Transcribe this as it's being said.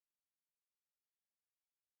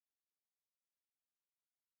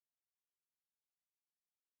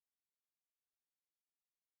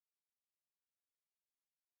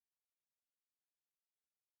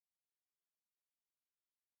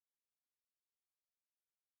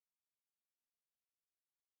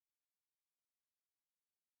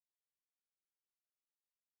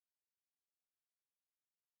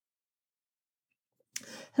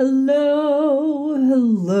Hello,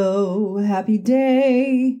 hello, happy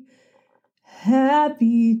day,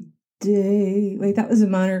 happy day. Wait, that was a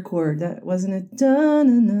minor chord. That wasn't a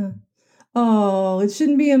da-na-na. Oh, it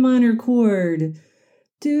shouldn't be a minor chord.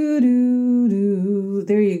 Do-do-do.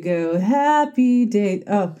 There you go. Happy day.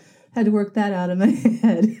 Oh, had to work that out of my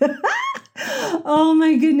head. Oh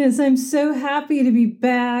my goodness. I'm so happy to be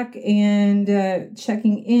back and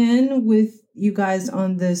checking in with you guys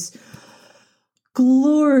on this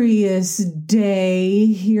glorious day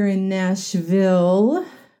here in Nashville.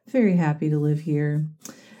 Very happy to live here.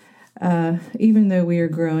 Even though we are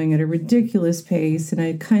growing at a ridiculous pace, and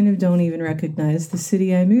I kind of don't even recognize the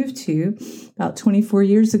city I moved to about 24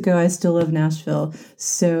 years ago, I still love Nashville.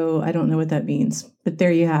 So I don't know what that means, but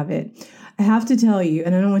there you have it. I have to tell you,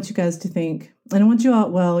 and I don't want you guys to think, I don't want you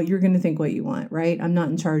all, well, you're going to think what you want, right? I'm not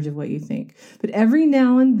in charge of what you think. But every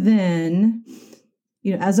now and then,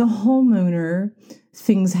 as a homeowner,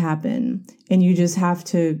 things happen and you just have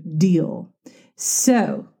to deal.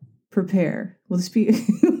 So prepare. Will this be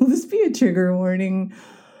a trigger warning?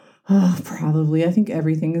 Oh, probably. I think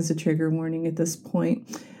everything is a trigger warning at this point.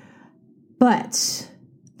 But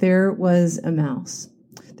there was a mouse.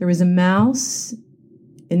 There was a mouse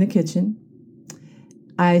in the kitchen.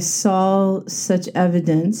 I saw such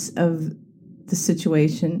evidence of the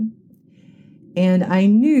situation. And I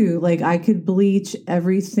knew I could bleach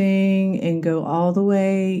everything and go all the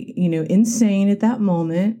way, insane at that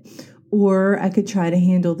moment, or I could try to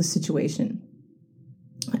handle the situation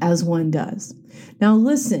as one does. Now,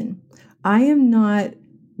 listen, I am not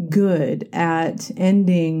good at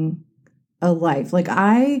ending a life.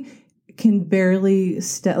 I can barely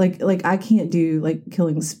I can't do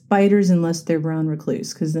killing spiders unless they're brown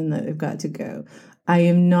recluse, because then they've got to go. I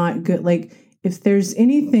am not good. If there's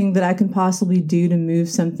anything that I can possibly do to move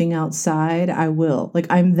something outside, I will.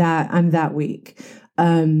 I'm that weak.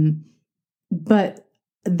 But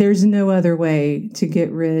there's no other way to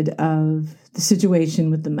get rid of the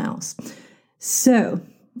situation with the mouse. So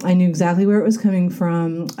I knew exactly where it was coming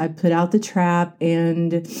from. I put out the trap,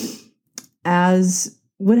 and as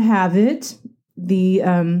would have it,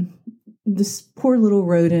 this poor little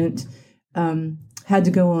rodent had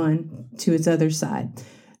to go on to its other side.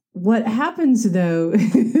 What happens, though,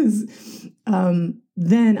 is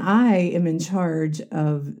then I am in charge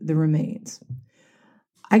of the remains.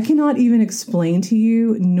 I cannot even explain to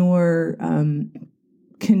you nor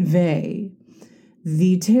convey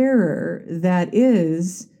the terror that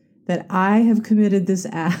is that I have committed this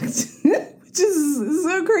act, which is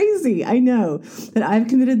so crazy. I know that I've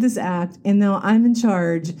committed this act, and now I'm in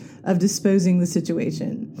charge of disposing the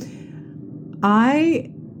situation.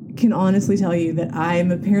 I can honestly tell you that I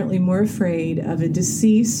am apparently more afraid of a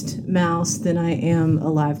deceased mouse than I am a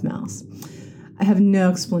live mouse. I have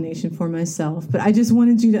no explanation for myself, but I just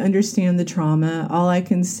wanted you to understand the trauma. All I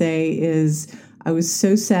can say is I was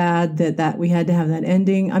so sad that we had to have that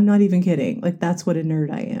ending. I'm not even kidding. That's what a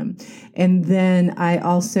nerd I am. And then I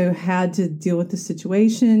also had to deal with the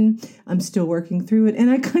situation. I'm still working through it,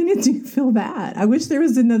 and I kind of do feel bad. I wish there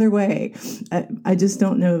was another way. I just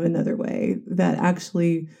don't know of another way that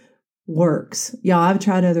actually works. Yeah, I've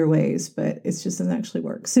tried other ways, but it just doesn't actually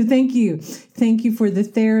work. So thank you. Thank you for the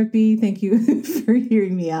therapy. Thank you for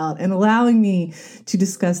hearing me out and allowing me to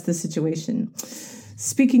discuss the situation.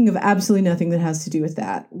 Speaking of absolutely nothing that has to do with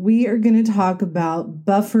that, we are going to talk about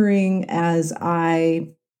buffering as I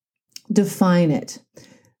define it.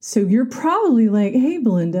 So you're probably like, hey,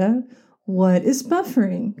 Belinda, what is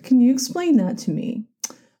buffering? Can you explain that to me?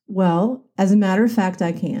 Well, as a matter of fact,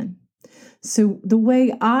 I can. So the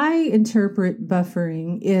way I interpret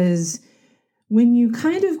buffering is when you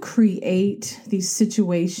kind of create these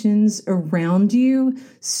situations around you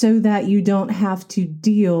so that you don't have to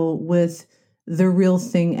deal with the real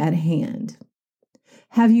thing at hand.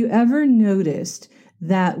 Have you ever noticed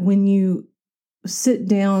that when you sit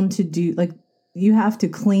down to do, you have to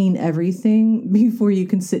clean everything before you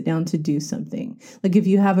can sit down to do something? If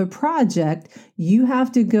you have a project, you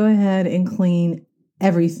have to go ahead and clean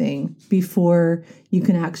everything before you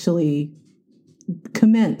can actually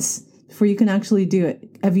commence, before you can actually do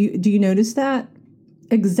it. Do you notice that?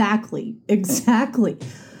 Exactly.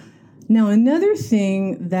 Now, another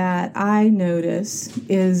thing that I notice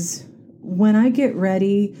is when I get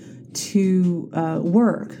ready to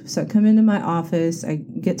work. So I come into my office, I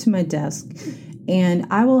get to my desk, and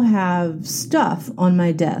I will have stuff on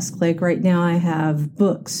my desk. Right now I have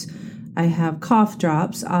books. I have cough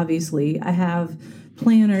drops, obviously. I have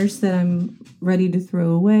planners that I'm ready to throw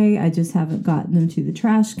away. I just haven't gotten them to the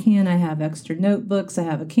trash can. I have extra notebooks. I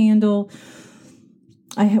have a candle.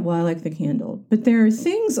 I like the candle, but there are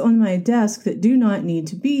things on my desk that do not need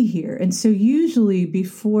to be here. And so usually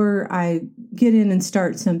before I get in and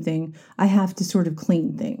start something, I have to sort of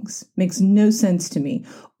clean things. Makes no sense to me.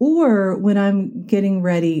 Or when I'm getting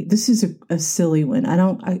ready, this is a silly one.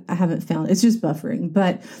 I haven't found, it's just buffering.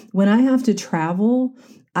 But when I have to travel,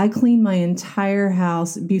 I clean my entire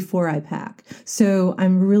house before I pack. So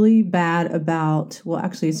I'm really bad about, well,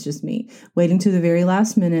 actually, it's just me waiting to the very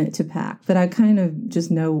last minute to pack. But I kind of just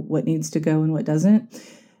know what needs to go and what doesn't.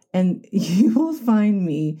 And you will find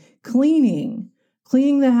me cleaning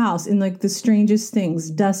the house in like the strangest things,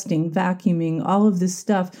 dusting, vacuuming, all of this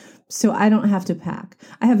stuff. So I don't have to pack.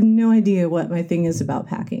 I have no idea what my thing is about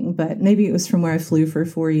packing, but maybe it was from where I flew for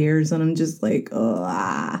 4 years and I'm just like,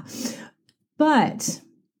 But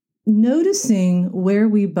noticing where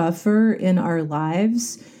we buffer in our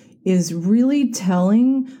lives is really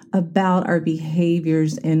telling about our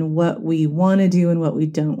behaviors and what we want to do and what we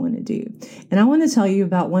don't want to do. And I want to tell you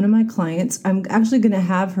about one of my clients. I'm actually going to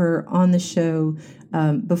have her on the show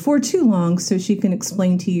before too long so she can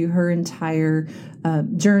explain to you her entire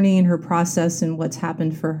journey and her process and what's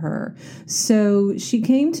happened for her. So she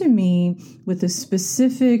came to me with a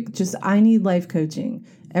specific, I need life coaching.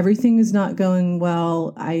 Everything is not going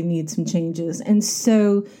well. I need some changes. And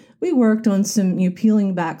so we worked on some,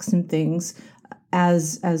 peeling back some things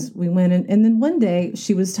as we went. And then one day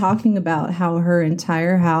she was talking about how her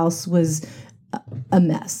entire house was a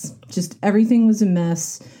mess. Just everything was a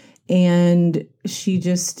mess. And she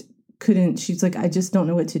just couldn't, she's like, I just don't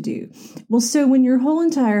know what to do. Well, so when your whole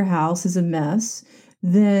entire house is a mess,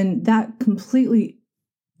 then that completely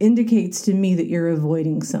indicates to me that you're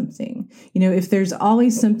avoiding something. If there's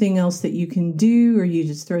always something else that you can do or you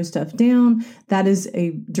just throw stuff down, that is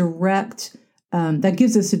a direct, that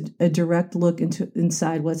gives us a direct look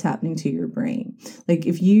inside what's happening to your brain. Like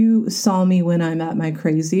if you saw me when I'm at my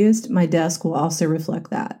craziest, my desk will also reflect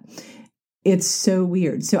that. It's so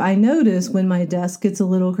weird. So I notice when my desk gets a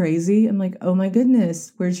little crazy, I'm like, oh my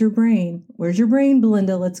goodness, where's your brain? Where's your brain,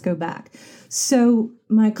 Belinda? Let's go back. So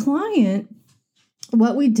my client,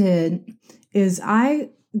 what we did is I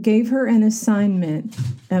gave her an assignment.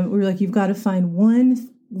 We were like, you've got to find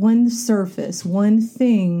one surface, one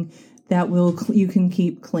thing that you can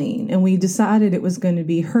keep clean. And we decided it was going to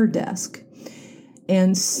be her desk.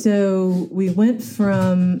 And so we went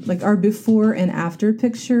from like our before and after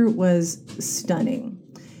picture was stunning.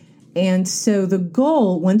 And so the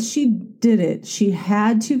goal, once she did it, she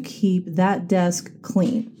had to keep that desk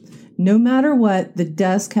clean. No matter what, the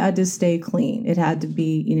desk had to stay clean. It had to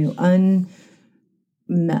be,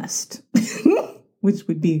 unmessed, which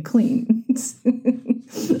would be clean.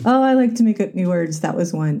 Oh, I like to make up new words. That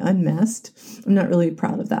was one, unmessed. I'm not really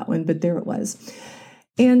proud of that one, but there it was.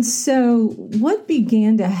 And so what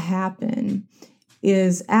began to happen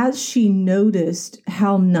is as she noticed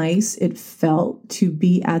how nice it felt to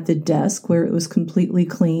be at the desk where it was completely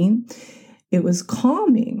clean, it was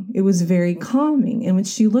calming. It was very calming. And when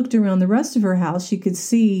she looked around the rest of her house, she could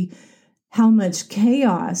see how much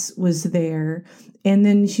chaos was there. And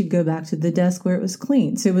then she'd go back to the desk where it was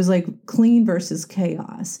clean. So it was like clean versus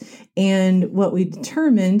chaos. And what we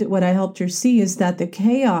determined, what I helped her see, is that the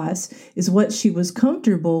chaos is what she was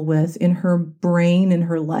comfortable with in her brain, in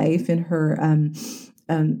her life, in her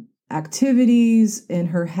activities, in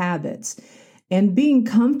her habits. And being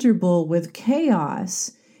comfortable with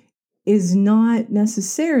chaos is not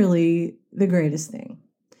necessarily the greatest thing.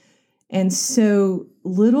 And so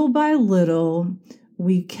little by little,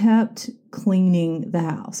 we kept cleaning the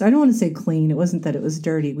house. I don't want to say clean. It wasn't that it was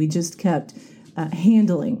dirty. We just kept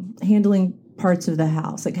handling parts of the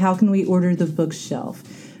house. Like how can we order the bookshelf?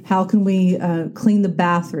 How can we clean the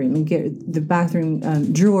bathroom and get the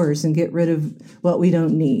bathroom drawers and get rid of what we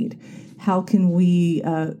don't need? How can we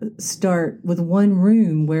start with one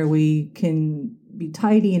room where we can be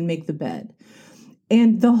tidy and make the bed?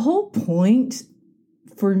 And the whole point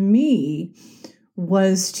for me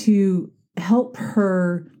was to help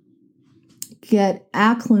her get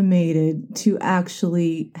acclimated to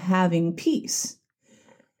actually having peace.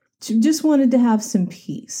 She just wanted to have some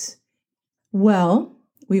peace. Well,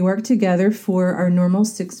 we worked together for our normal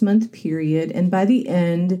 6-month period. And by the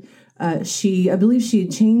end, I believe she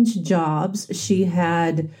had changed jobs. She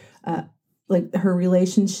had, her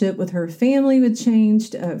relationship with her family had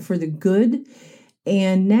changed for the good.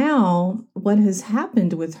 And now what has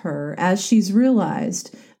happened with her, as she's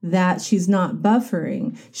realized that she's not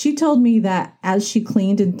buffering, she told me that as she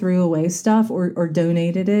cleaned and threw away stuff or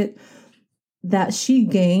donated it, that she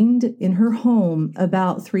gained in her home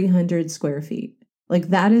about 300 square feet. Like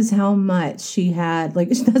that is how much she had, like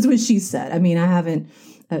that's what she said. I mean, I haven't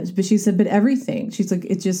But she said, but everything. She's like,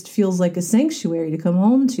 it just feels like a sanctuary to come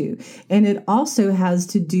home to. And it also has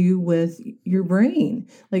to do with your brain.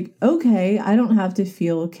 Like, okay, I don't have to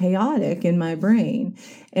feel chaotic in my brain.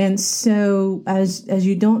 And so as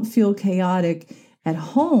you don't feel chaotic at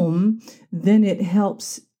home, then it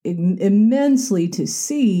helps immensely to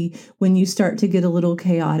see when you start to get a little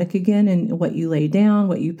chaotic again and what you lay down,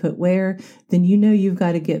 what you put where, then you know you've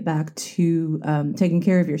got to get back to taking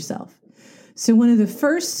care of yourself. So one of the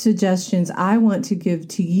first suggestions I want to give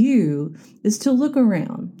to you is to look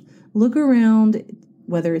around. Look around,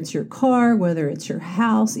 whether it's your car, whether it's your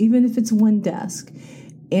house, even if it's one desk,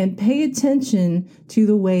 and pay attention to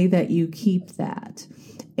the way that you keep that.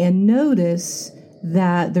 And notice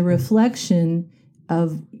that the reflection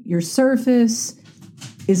of your surface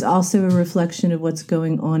is also a reflection of what's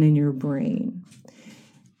going on in your brain.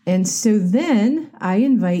 And so then I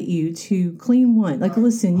invite you to clean one. Like,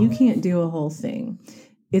 listen, you can't do a whole thing.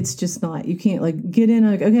 It's just not. You can't like get in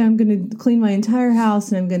like, okay, I'm going to clean my entire house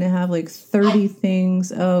and I'm going to have like 30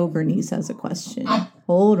 things. Oh, Bernice has a question.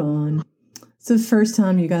 Hold on. It's the first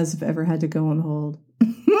time you guys have ever had to go on hold.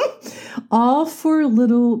 All for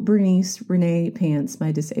little Bernice Renee Pants,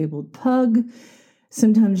 my disabled pug.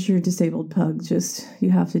 Sometimes your disabled pug just, you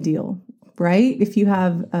have to deal. Right? If you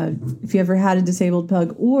ever had a disabled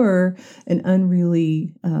pug or an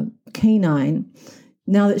unruly canine,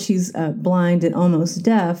 now that she's blind and almost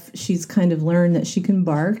deaf, she's kind of learned that she can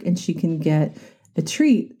bark and she can get a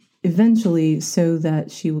treat eventually so that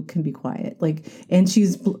she can be quiet. And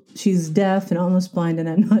she's deaf and almost blind, and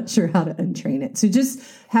I'm not sure how to untrain it. So just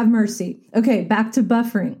have mercy. Okay, back to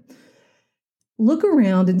buffering. Look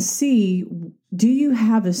around and see, do you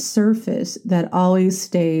have a surface that always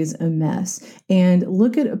stays a mess? And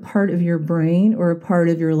look at a part of your brain or a part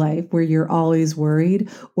of your life where you're always worried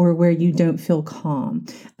or where you don't feel calm.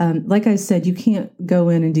 Like I said, you can't go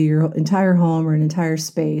in and do your entire home or an entire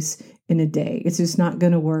space in a day. It's just not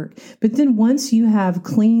going to work. But then once you have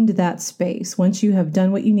cleaned that space, once you have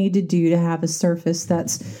done what you need to do to have a surface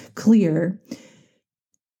that's clear,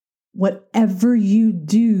 whatever you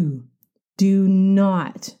do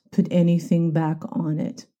not put anything back on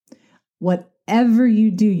it. Whatever you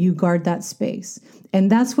do, you guard that space.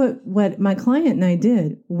 And that's what my client and I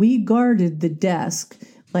did. We guarded the desk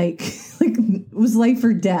like it was life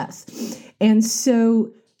or death. And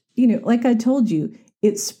so, like I told you,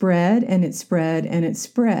 it spread and it spread and it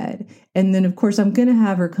spread. And then, of course, I'm going to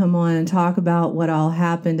have her come on and talk about what all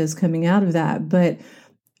happened as coming out of that. But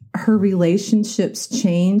her relationships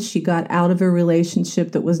changed. She got out of a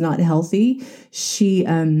relationship that was not healthy. She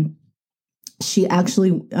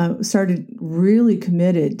actually started really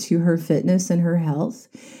committed to her fitness and her health.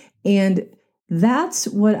 And that's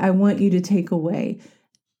what I want you to take away.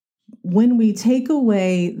 When we take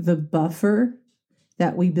away the buffer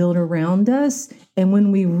that we build around us, and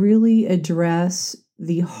when we really address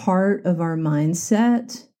the heart of our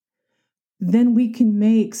mindset, then we can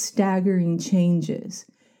make staggering changes.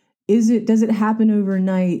 Does it happen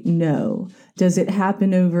overnight? No. Does it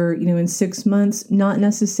happen over, in 6 months? Not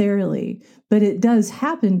necessarily. But it does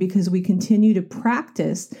happen because we continue to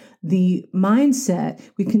practice the mindset.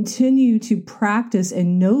 We continue to practice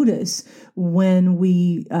and notice when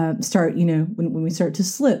we start, when we start to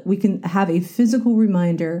slip. We can have a physical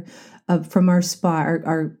reminder from our spot,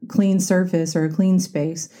 our clean surface or a clean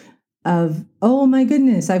space of, oh my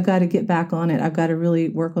goodness, I've got to get back on it. I've got to really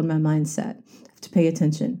work on my mindset. I have to pay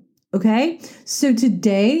attention. Okay, so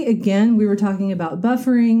today, again, we were talking about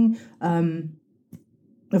buffering.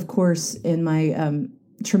 Of course, in my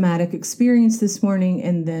traumatic experience this morning,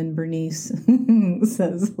 and then Bernice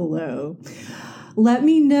says hello. Let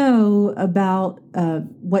me know about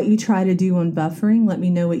what you try to do on buffering. Let me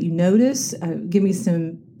know what you notice. Give me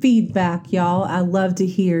some feedback, y'all. I love to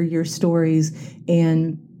hear your stories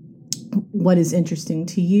and what is interesting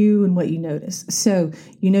to you and what you notice. So,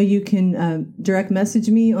 you can direct message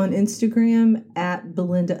me on Instagram at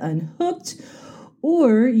Belinda Unhooked,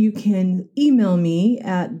 or you can email me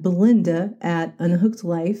at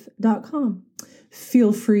belinda@unhookedlife.com.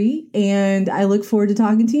 Feel free, and I look forward to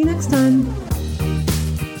talking to you next time.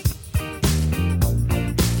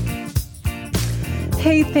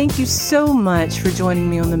 Hey, thank you so much for joining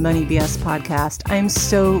me on the Money BS podcast. I'm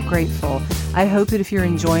so grateful. I hope that if you're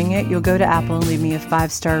enjoying it, you'll go to Apple and leave me a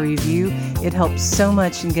 5-star review. It helps so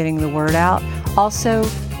much in getting the word out. Also,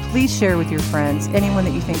 please share with your friends, anyone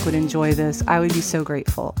that you think would enjoy this. I would be so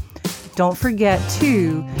grateful. Don't forget,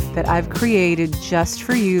 too, that I've created just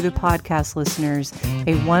for you, the podcast listeners,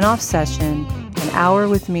 a one-off session, an hour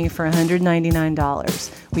with me for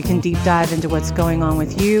 $199. We can deep dive into what's going on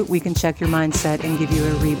with you. We can check your mindset and give you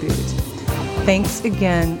a reboot. Thanks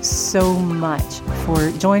again so much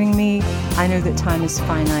for joining me. I know that time is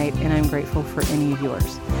finite, and I'm grateful for any of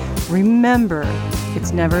yours. Remember,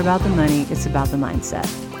 it's never about the money, it's about the mindset.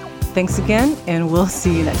 Thanks again, and we'll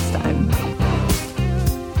see you next time.